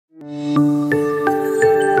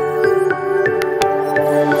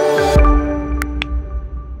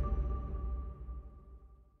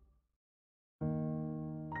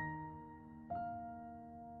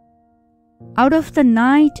Out of the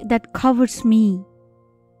night that covers me,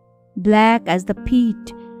 black as the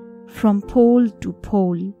pit from pole to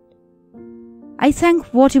pole, I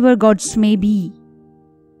thank whatever gods may be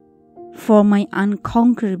for my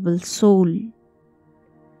unconquerable soul.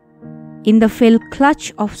 In the fell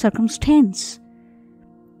clutch of circumstance,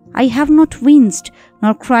 I have not winced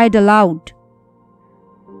nor cried aloud.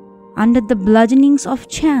 Under the bludgeonings of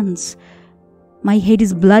chance, my head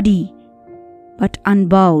is bloody but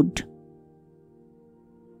unbowed.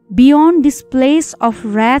 Beyond this place of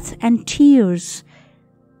wrath and tears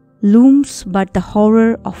looms but the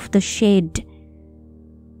horror of the shed,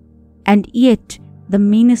 and yet the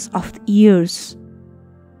menace of the years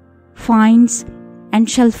finds and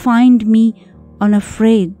shall find me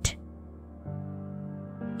unafraid.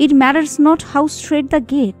 It matters not how straight the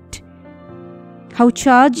gate, how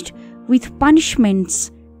charged with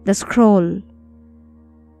punishments the scroll.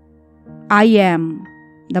 I am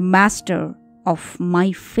the master of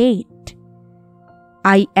my fate.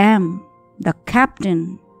 I am the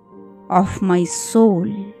captain of my soul.